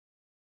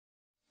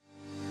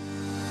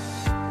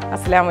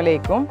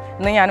അസ്സലാമലൈക്കും.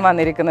 ഇന്ന് ഞാൻ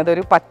വന്നിരിക്കുന്നത്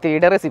ഒരു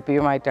പത്തിരിയുടെ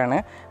റെസിപ്പിയുമായിട്ടാണ്.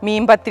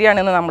 മീൻ പത്തിരിയാണ്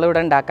ഇന്ന്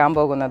നമ്മളിവിടെ ഉണ്ടാക്കാൻ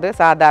പോകുന്നത്.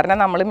 സാധാരണ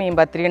നമ്മൾ മീൻ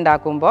പത്തിരി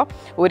ഉണ്ടാക്കുമ്പോൾ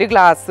ഒരു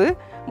ഗ്ലാസ്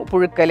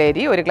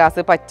പുഴുക്കലരി, ഒരു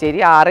ഗ്ലാസ് പച്ചരി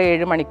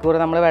 6-7 മണിക്കൂർ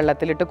നമ്മൾ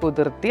വെള്ളത്തിലിട്ട്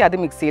കുതിർത്തി അത്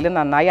മിക്സിയിൽ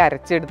നന്നായി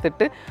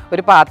അരച്ചെടുത്തിട്ട്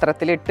ഒരു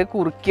പാത്രത്തിലിട്ട്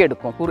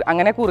കുറുക്കിയെടുക്കും.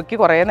 അങ്ങനെ കുറുക്കി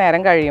കുറേ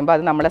നേരം കഴിയുമ്പോൾ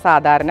അത് നമ്മൾ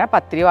സാധാരണ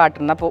പത്തിരി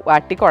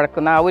വാട്ടി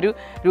കുഴക്കുന്ന ആ ഒരു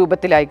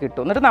രൂപത്തിലായി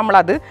കിട്ടും. എന്നിട്ട്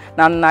നമ്മളത്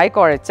നന്നായി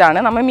കുഴച്ചാണ്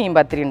നമ്മൾ മീൻ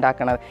പത്തിരി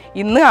ഉണ്ടാക്കുന്നത്.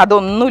 ഇന്ന്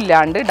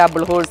അതൊന്നുമില്ലാണ്ട്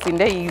ഡബിൾ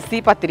ഹോൾസിൻ്റെ ഈസി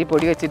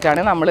പത്തിരിപ്പൊടി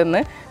വെച്ചിട്ടാണ്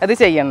നമ്മളിന്ന് അത്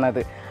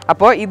ചെയ്യുന്നത്.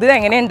 അപ്പോൾ ഇത്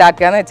എങ്ങനെ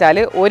ഉണ്ടാക്കുക എന്ന് വെച്ചാൽ,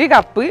 ഒരു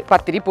കപ്പ്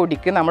പത്തിരി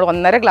പൊടിക്ക് നമ്മൾ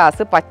 1.5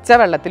 ഗ്ലാസ് പച്ച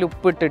വെള്ളത്തിൽ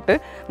ഉപ്പിട്ടിട്ട്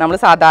നമ്മൾ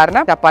സാധാരണ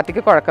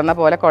ചപ്പാത്തിക്ക് കുഴക്കുന്ന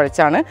പോലെ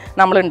കുഴച്ചാണ്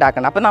നമ്മൾ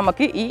ഉണ്ടാക്കുന്നത്. അപ്പോൾ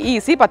നമുക്ക് ഈ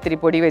ഈസി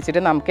പത്തിരിപ്പൊടി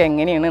വെച്ചിട്ട് നമുക്ക്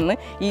എങ്ങനെയാണ് ഇന്ന്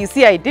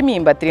ഈസി ആയിട്ട്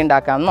മീൻ പത്തിരി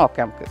ഉണ്ടാക്കാമെന്ന്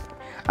നോക്കാം. നമുക്ക്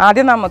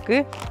ആദ്യം നമുക്ക്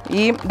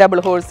ഈ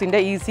ഡബിൾ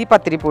ഹോൾസിൻ്റെ ഈസി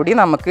പത്തിരിപ്പൊടി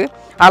നമുക്ക്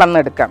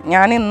അളന്നെടുക്കാം.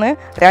 ഞാനിന്ന്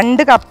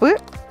 2 കപ്പ്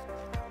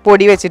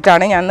പൊടി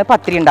വെച്ചിട്ടാണ് ഞാൻ ഇന്ന്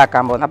പത്തിരി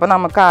ഉണ്ടാക്കാൻ പോകുന്നത്. അപ്പോൾ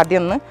നമുക്ക്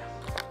ആദ്യം ഒന്ന്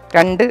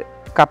 2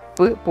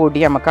 കപ്പ്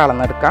പൊടി നമുക്ക്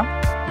അളന്നെടുക്കാം.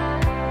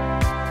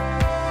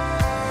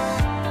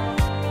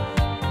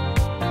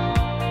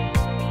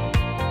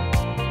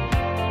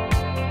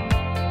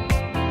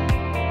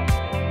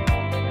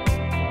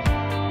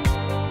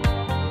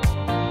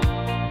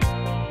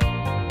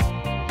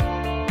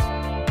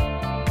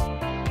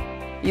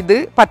 ഇത്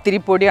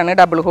പത്തിരിപ്പൊടിയാണ്,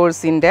 ഡബിൾ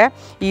ഹോൾസിൻ്റെ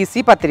ഈസി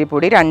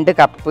പത്തിരിപ്പൊടി 2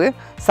 കപ്പ്.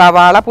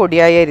 സവാള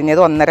പൊടിയായി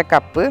അരിഞ്ഞത് 1.5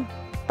 കപ്പ്.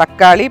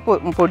 തക്കാളി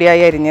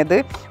പൊടിയായി അരിഞ്ഞത്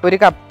 1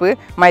 കപ്പ്.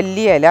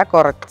 മല്ലിയില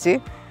കുറച്ച്.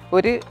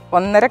 ഒരു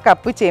 1.5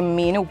 കപ്പ്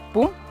ചെമ്മീൻ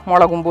ഉപ്പും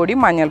മുളകും പൊടി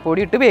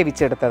മഞ്ഞൾപ്പൊടി ഇട്ട്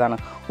വേവിച്ചെടുത്തതാണ്.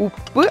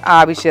 ഉപ്പ്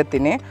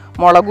ആവശ്യത്തിന്.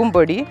 മുളകും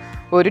പൊടി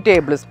 1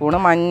 ടേബിൾ സ്പൂണ്.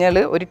 മഞ്ഞൾ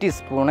 1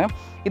 ടീസ്പൂണ്.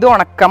 ഇത്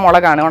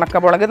ഉണക്കമുളകാണ്.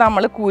 ഉണക്കമുളക്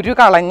നമ്മൾ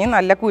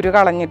നല്ല കുരു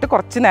കളഞ്ഞിട്ട്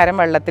കുറച്ച് നേരം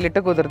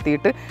വെള്ളത്തിലിട്ട്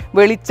കുതിർത്തിയിട്ട്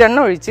വെളിച്ചെണ്ണ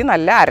ഒഴിച്ച്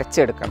നല്ല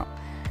അരച്ചെടുക്കണം.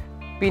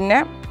 പിന്നെ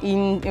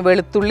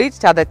വെളുത്തുള്ളി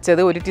ചതച്ചത്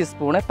 1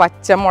 ടീസ്പൂണ്.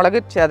 പച്ചമുളക്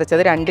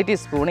ചതച്ചത് 2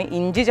 ടീസ്പൂണ്.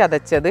 ഇഞ്ചി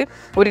ചതച്ചത്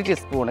 1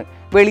 ടീസ്പൂണ്.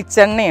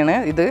 വെളിച്ചെണ്ണയാണ്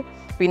ഇത്.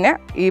 പിന്നെ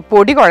ഈ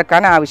പൊടി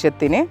കുഴക്കാൻ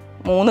ആവശ്യത്തിന്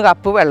 3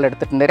 കപ്പ് വെള്ളം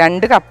എടുത്തിട്ടുണ്ട്.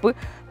 2 കപ്പ്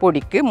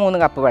പൊടിക്ക്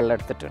 3 കപ്പ് വെള്ളം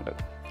എടുത്തിട്ടുണ്ട്.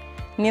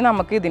 ഇനി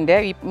നമുക്ക് ഇതിൻ്റെ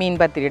ഈ മീൻ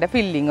പത്തിരിയുടെ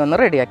ഫില്ലിംഗ് ഒന്ന്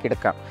റെഡിയാക്കി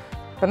എടുക്കാം.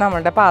 അപ്പോൾ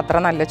നമ്മളുടെ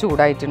പാത്രം നല്ല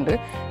ചൂടായിട്ടുണ്ട്.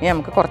 ഇനി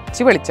നമുക്ക്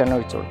കുറച്ച് വെളിച്ചെണ്ണ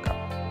ഒഴിച്ചു കൊടുക്കാം.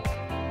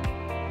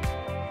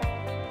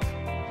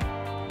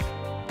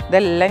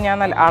 ഇതെല്ലാം ഞാൻ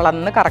നല്ല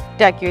അളന്ന്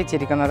കറക്റ്റാക്കി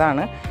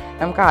വെച്ചിരിക്കുന്നതാണ്.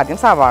 നമുക്ക് ആദ്യം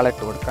സവാള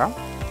ഇട്ട് കൊടുക്കാം.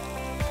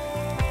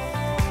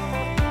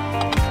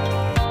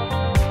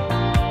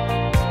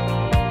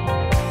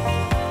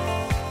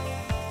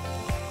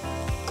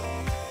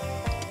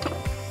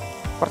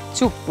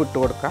 കുറച്ച് ഉപ്പ് ഇട്ട്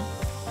കൊടുക്കാം.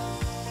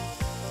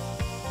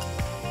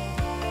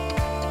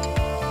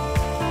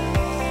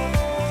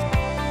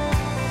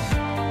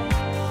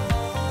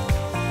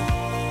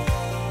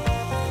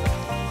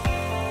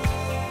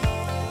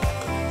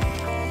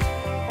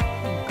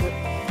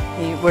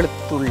 ഈ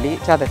വെളുത്തുള്ളി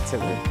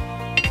ചതച്ചത്,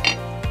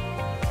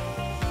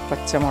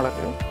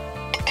 പച്ചമുളക്,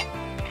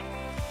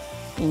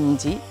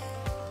 ഇഞ്ചി,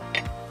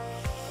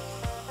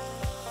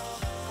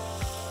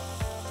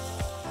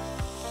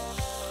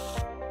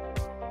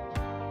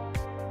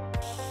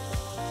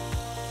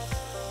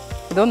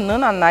 ഇതൊന്ന്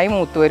നന്നായി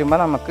മൂത്ത്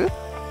വരുമ്പോൾ നമുക്ക്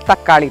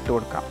തക്കാളി ഇട്ട്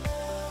കൊടുക്കാം.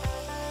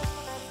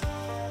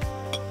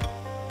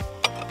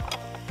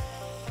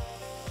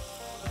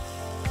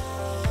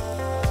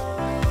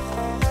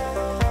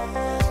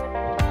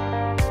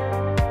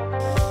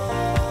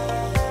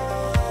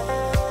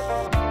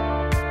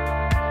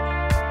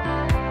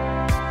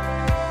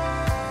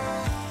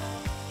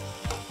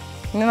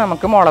 ഇനി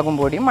നമുക്ക് മുളകും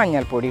പൊടിയും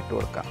മഞ്ഞൾപ്പൊടി ഇട്ട്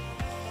കൊടുക്കാം.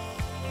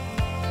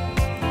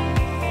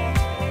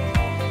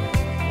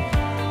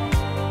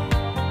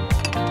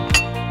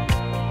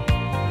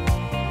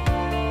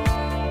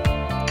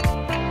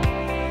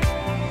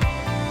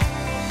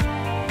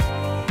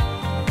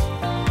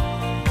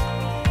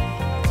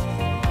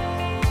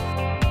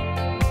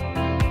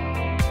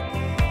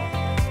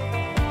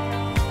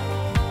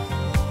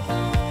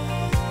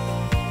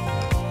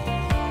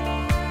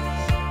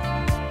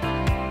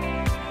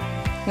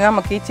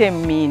 നമുക്ക് ഈ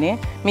ചെമ്മീൻ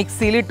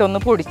മിക്സിയിലിട്ടൊന്ന്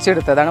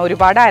പൊടിച്ചെടുത്തതാണ്.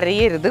 ഒരുപാട്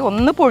അരയരുത്,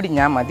 ഒന്ന്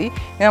പൊടിഞ്ഞാൽ മതി.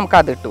 ഇനി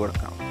നമുക്കത് ഇട്ട്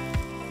കൊടുക്കാം.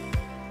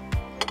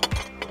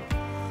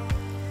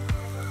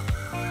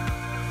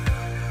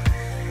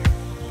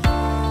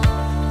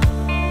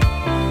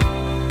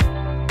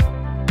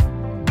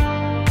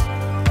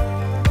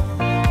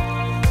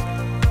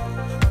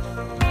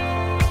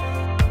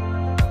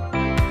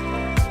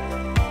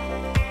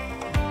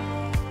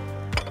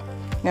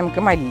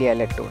 നമുക്ക്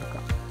മല്ലിയില ഇട്ട് കൊടുക്കാം.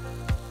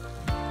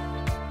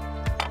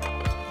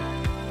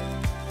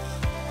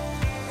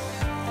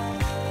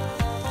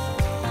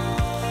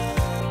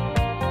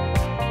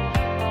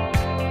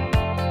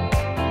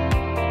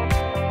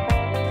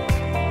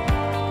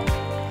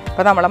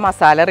 അപ്പോൾ നമ്മളെ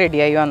മസാല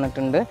റെഡിയായി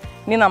വന്നിട്ടുണ്ട്.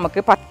 ഇനി നമുക്ക്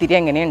പത്തിരി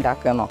എങ്ങനെ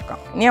ഉണ്ടാക്കുക നോക്കാം.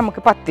 ഇനി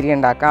നമുക്ക് പത്തിരി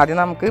ഉണ്ടാക്കാം. ആദ്യം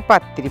നമുക്ക്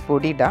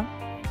പത്തിരിപ്പൊടി ഇടാം.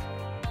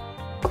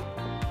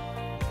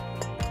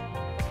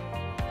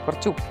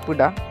 കുറച്ച്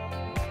ഉപ്പിടാം.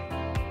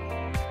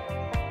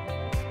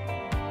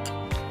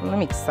 ഒന്ന്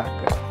മിക്സ്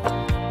ആക്കുക.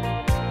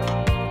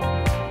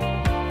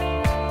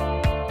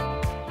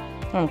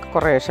 നമുക്ക്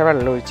കുറേശ്ശെ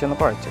വെള്ളം ഒഴിച്ചൊന്ന്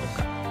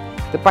കുഴച്ചെടുക്കാം.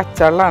 ഇത്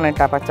പച്ചവെള്ളമാണ്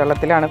കേട്ടോ,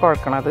 പച്ചവെള്ളത്തിലാണ്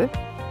കുഴക്കണത്.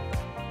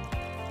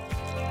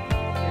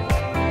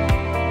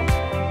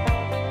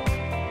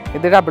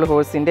 ഇത് ഡബിൾ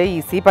ഹോഴ്സിൻ്റെ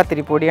ഈസി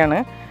പത്തിരിപ്പൊടിയാണ്.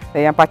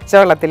 ഞാൻ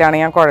പച്ചവെള്ളത്തിലാണ്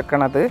ഞാൻ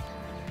കുഴക്കണത്.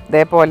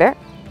 ഇതേപോലെ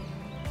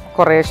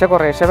കുറേശ്ശെ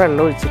കുറേശ്ശെ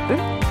വെള്ളം ഒഴിച്ചിട്ട്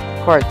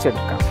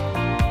കുഴച്ചെടുക്കാം.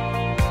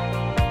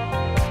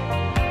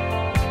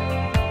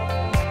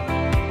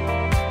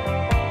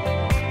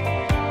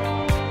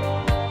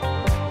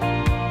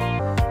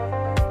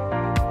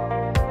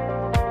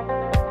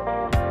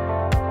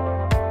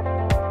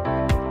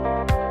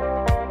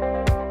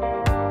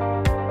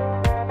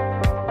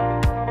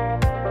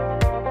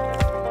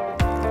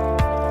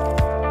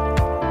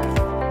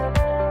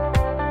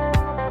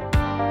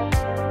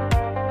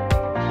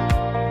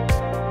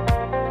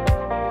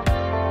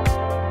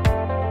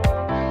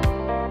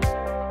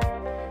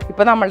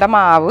 ഇപ്പോൾ നമ്മളുടെ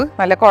മാവ്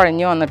നല്ല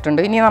കുഴഞ്ഞു വന്നിട്ടുണ്ട്.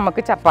 ഇനി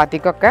നമുക്ക്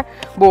ചപ്പാത്തിക്കൊക്കെ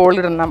ബോൾ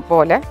ഇടുന്ന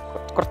പോലെ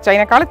കുറച്ച്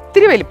അതിനേക്കാൾ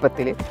ഇത്തിരി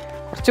വലിപ്പത്തിൽ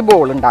കുറച്ച്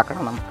ബോൾ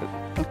ഉണ്ടാക്കണം നമുക്ക്.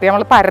 ഇപ്പോൾ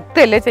നമ്മൾ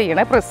പരത്തല്ലേ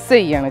ചെയ്യണേ, പ്രസ്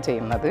ചെയ്യാണ്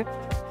ചെയ്യുന്നത്.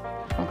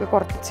 നമുക്ക്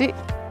കുറച്ച്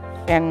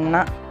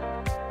എണ്ണ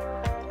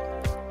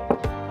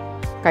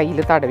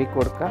കയ്യിൽ തടവി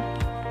കൊടുക്കാം.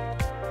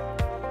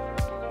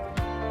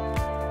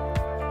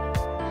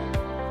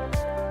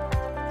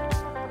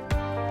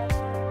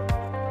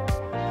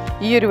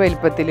 ഈ ഒരു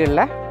വലിപ്പത്തിലുള്ള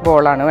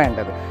ബോളാണ്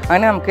വേണ്ടത്.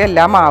 അങ്ങനെ നമുക്ക്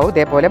എല്ലാ മാവും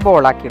ഇതേപോലെ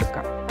ബോളാക്കി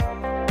എടുക്കാം.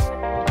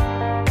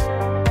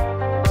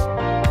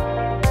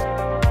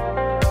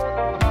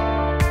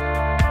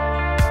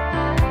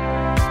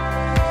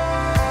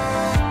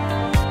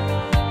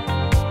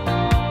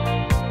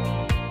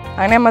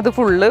 അങ്ങനെ നമ്മൾ അത്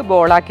ഫുള്ള്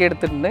ബോളാക്കി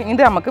എടുത്തിട്ടുണ്ട്.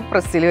 ഇത് നമുക്ക്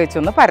പ്രസ്സിൽ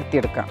വെച്ചൊന്ന്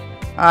പരത്തിയെടുക്കാം.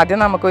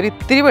 ആദ്യം നമുക്കൊരു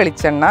ഇത്തിരി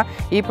വെളിച്ചെണ്ണ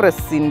ഈ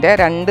പ്രസ്സിൻ്റെ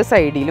 2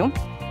 സൈഡിലും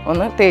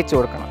ഒന്ന് തേച്ച്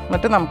കൊടുക്കണം.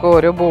 എന്നിട്ട് നമുക്ക്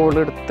ഓരോ ബോൾ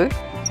എടുത്ത്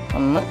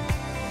ഒന്ന്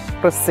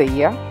പ്രസ്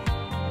ചെയ്യുക.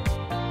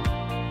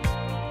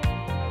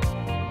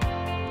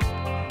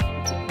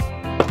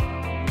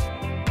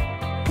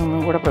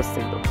 ഒന്നും കൂടെ പ്രസ്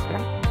ചെയ്ത് കൊടുക്കുക.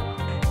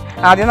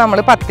 ആദ്യം നമ്മൾ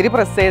പത്തിരി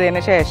പ്രസ്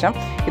ചെയ്തതിന് ശേഷം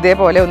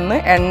ഇതേപോലെ ഒന്ന്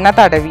എണ്ണ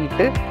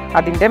തടവിയിട്ട്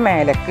അതിൻ്റെ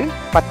മേലേക്ക്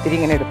പത്തിരി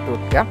ഇങ്ങനെ എടുത്ത്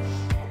വെക്കുക.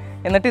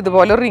 എന്നിട്ട്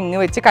ഇതുപോലെ റിങ്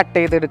വെച്ച് കട്ട്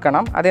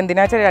ചെയ്തെടുക്കണം.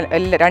 അതെന്തിനാ വെച്ചാൽ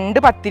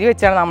 2 പത്തിരി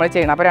വെച്ചാണ് നമ്മൾ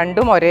ചെയ്യണം. അപ്പോൾ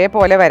രണ്ടും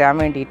ഒരേപോലെ വരാൻ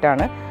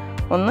വേണ്ടിയിട്ടാണ്.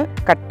 ഒന്ന്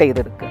കട്ട്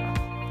ചെയ്തെടുക്കുക.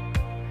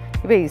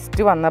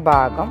 വേസ്റ്റ് വന്ന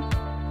ഭാഗം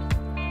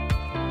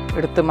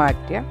എടുത്ത്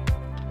മാറ്റുക.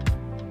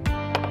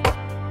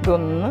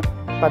 ഇതൊന്ന്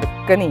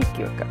പതുക്കെ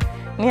നീക്കി വെക്കുക.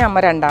 ഇനി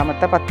നമ്മൾ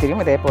രണ്ടാമത്തെ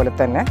പത്തിരിയും ഇതേപോലെ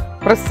തന്നെ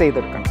പ്രസ്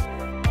ചെയ്തെടുക്കണം.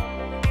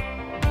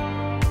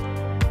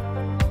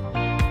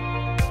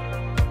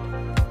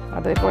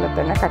 അതേപോലെ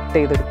തന്നെ കട്ട്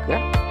ചെയ്തെടുക്കുക.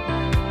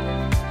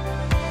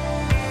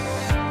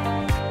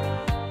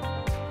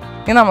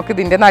 ഇനി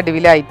നമുക്കിതിൻ്റെ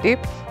നടുവിലായിട്ട്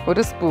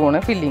ഒരു സ്പൂണ്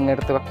ഫില്ലിങ്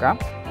എടുത്ത് വെക്കാം.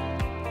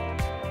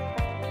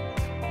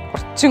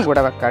 കുറച്ചും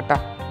കൂടെ വെക്കാം കേട്ടോ.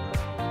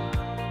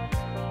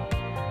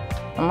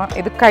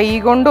 ഇത് കൈ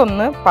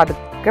കൊണ്ടൊന്ന്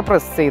പതുക്കെ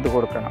പ്രസ് ചെയ്ത്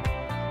കൊടുക്കണം.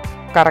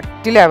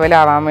 കറക്റ്റ്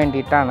ലെവലാവാൻ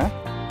വേണ്ടിയിട്ടാണ്.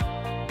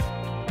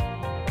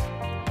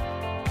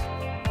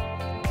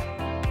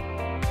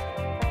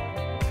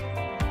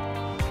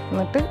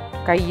 എന്നിട്ട്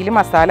കയ്യിൽ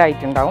മസാല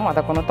ആയിട്ടുണ്ടാവും,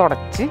 അതൊക്കെ ഒന്ന്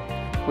തുടച്ച്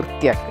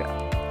വൃത്തിയാക്കുക.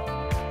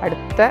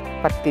 അടുത്ത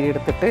പത്തിരി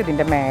എടുത്തിട്ട്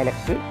ഇതിൻ്റെ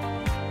മേലേക്ക്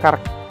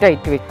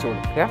കറക്റ്റായിട്ട് വെച്ച്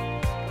കൊടുക്കുക.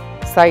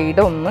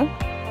 സൈഡ് ഒന്ന്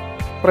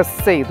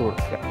പ്രസ് ചെയ്ത്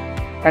കൊടുക്കുക.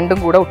 രണ്ടും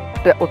കൂടെ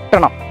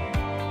ഒട്ടണം.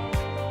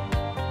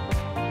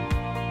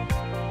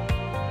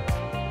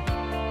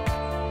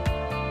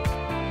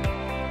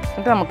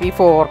 എന്നിട്ട് നമുക്ക് ഈ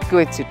ഫോർക്ക്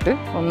വെച്ചിട്ട്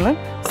ഒന്ന്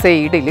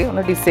സൈഡിൽ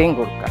ഒന്ന് ഡിസൈൻ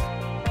കൊടുക്കാം.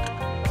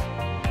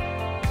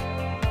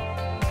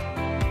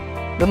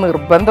 ഇത്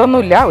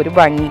നിർബന്ധമൊന്നുമില്ല, ഒരു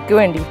ഭംഗിക്ക്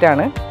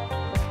വേണ്ടിയിട്ടാണ്.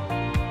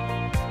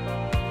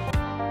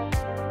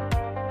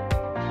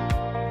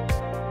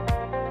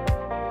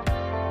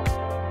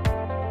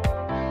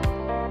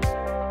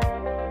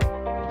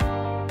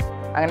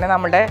 അങ്ങനെ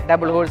നമ്മുടെ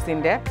ഡബിൾ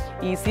ഹോഴ്സിൻ്റെ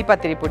ഈസി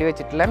പത്തിരിപ്പൊടി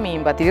വെച്ചിട്ടുള്ള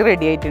മീൻ പത്തിരി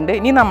റെഡി ആയിട്ടുണ്ട്.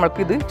 ഇനി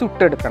നമ്മൾക്കിത്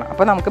ചുട്ടെടുക്കണം.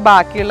 അപ്പോൾ നമുക്ക്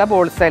ബാക്കിയുള്ള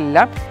ബോൾസ്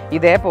എല്ലാം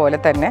ഇതേപോലെ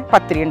തന്നെ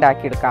പത്തിരി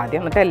ഉണ്ടാക്കിയെടുക്കാം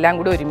ആദ്യം. എന്നിട്ട് എല്ലാം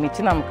കൂടി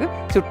ഒരുമിച്ച് നമുക്ക്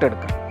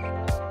ചുട്ടെടുക്കാം.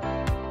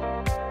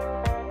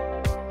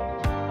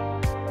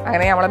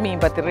 അങ്ങനെ നമ്മളെ മീൻ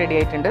പത്തിരി റെഡി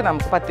ആയിട്ടുണ്ട്.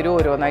 നമുക്ക് പത്തിരി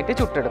ഓരോന്നായിട്ട്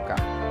ചുട്ടെടുക്കാം.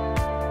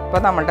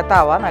 അപ്പോൾ നമ്മളുടെ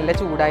തവ നല്ല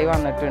ചൂടായി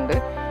വന്നിട്ടുണ്ട്.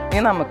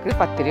 ഇനി നമുക്ക്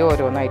പത്തിരി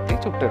ഓരോന്നായിട്ട്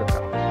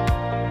ചുട്ടെടുക്കാം.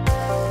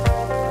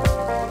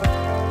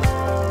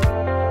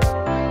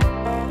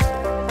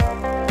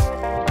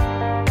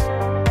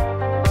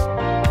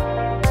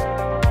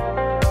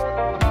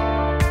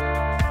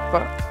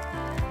 അപ്പോൾ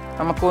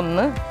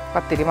നമുക്കൊന്ന്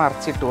പത്തിരി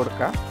മറിച്ചിട്ട്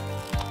കൊടുക്കാം.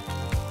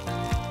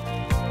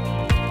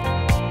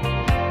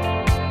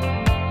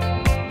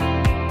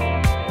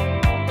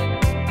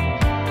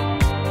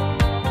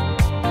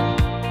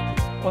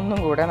 ഒന്നും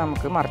കൂടെ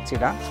നമുക്ക്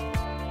മറിച്ചിടാം.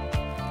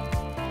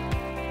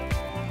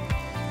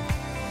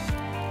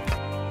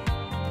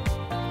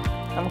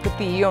 നമുക്ക്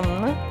തീ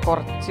ഒന്ന്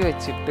കുറച്ച്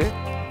വെച്ചിട്ട്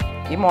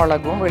ഈ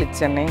മുളകും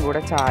വെളിച്ചെണ്ണയും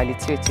കൂടെ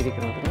ചാലിച്ച്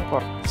വെച്ചിരിക്കുന്നതിന്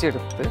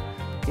കുറച്ചെടുത്ത്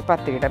ഈ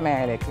പത്തിരിയുടെ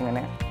മേലേക്ക്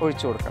ഇങ്ങനെ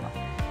ഒഴിച്ചു കൊടുക്കണം.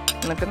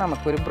 എന്നിട്ട്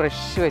നമുക്കൊരു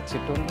ബ്രഷ്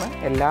വെച്ചിട്ടൊന്ന്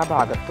എല്ലാ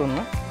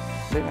ഭാഗത്തൊന്ന്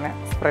ഇതിങ്ങനെ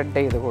സ്പ്രെഡ്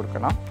ചെയ്ത്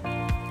കൊടുക്കണം.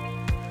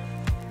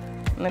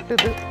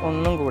 എന്നിട്ടിത്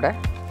ഒന്നും കൂടെ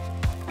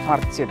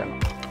മറിച്ചിടണം.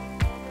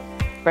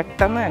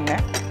 പെട്ടെന്ന് തന്നെ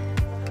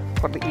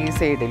ഈ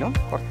സൈഡിലും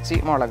കുറച്ച്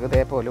മുളക്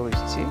ഇതേപോലെ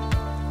ഒഴിച്ച്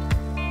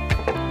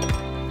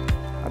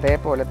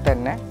അതേപോലെ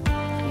തന്നെ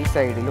ഈ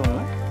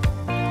സൈഡിലൊന്ന്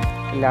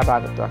എല്ലാ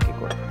ഭാഗത്തും ആക്കി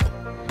കൊടുക്കും.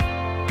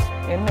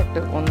 എന്നിട്ട്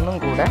ഒന്നും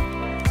കൂടെ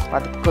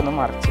പതുക്കൊന്ന്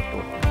മറിച്ചിട്ട്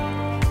കൊടുക്കും.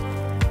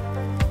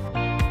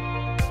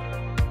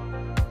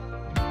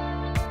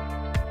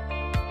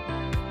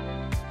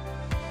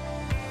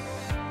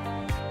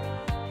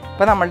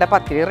 ഇപ്പോൾ നമ്മളുടെ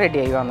പത്തിരി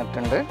റെഡിയായി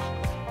വന്നിട്ടുണ്ട്.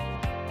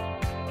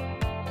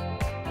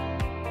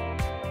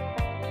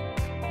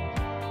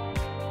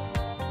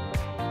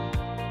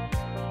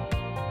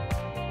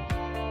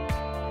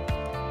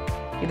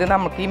 ഇത്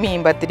നമുക്ക് ഈ മീൻ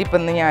പത്തിരി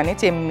ഇപ്പം ഞാൻ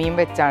ചെമ്മീൻ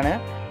വെച്ചാണ്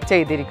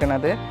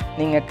ചെയ്തിരിക്കുന്നത്.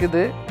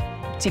 നിങ്ങൾക്കിത്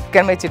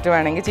ചിക്കൻ വെച്ചിട്ട്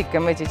വേണമെങ്കിൽ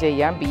ചിക്കൻ വെച്ച്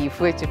ചെയ്യാം,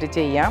 ബീഫ് വെച്ചിട്ട്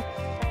ചെയ്യാം,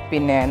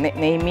 പിന്നെ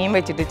നെയ്മീൻ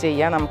വെച്ചിട്ട്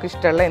ചെയ്യാം. നമുക്ക്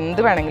ഇഷ്ടമുള്ള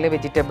എന്ത് വേണമെങ്കിലും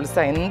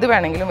വെജിറ്റബിൾസ് എന്ത്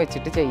വേണമെങ്കിലും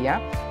വെച്ചിട്ട് ചെയ്യാം.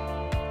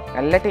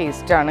 നല്ല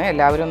ടേസ്റ്റാണ്.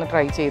 എല്ലാവരും ഒന്ന്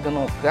ട്രൈ ചെയ്ത്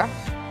നോക്കുക.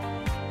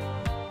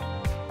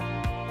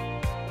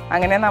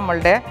 അങ്ങനെ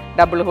നമ്മളുടെ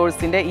ഡബിൾ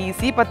ഹോഴ്സിൻ്റെ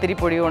ഈസി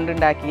പത്തിരിപ്പൊടി കൊണ്ട്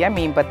ഉണ്ടാക്കിയ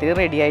മീൻ പത്തിരി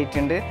റെഡി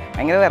ആയിട്ടുണ്ട്.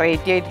 ഭയങ്കര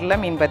വെറൈറ്റി ആയിട്ടുള്ള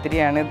മീൻ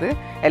പത്തിരിയാണിത്.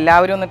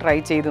 എല്ലാവരും ഒന്ന് ട്രൈ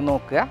ചെയ്ത്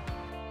നോക്കുക.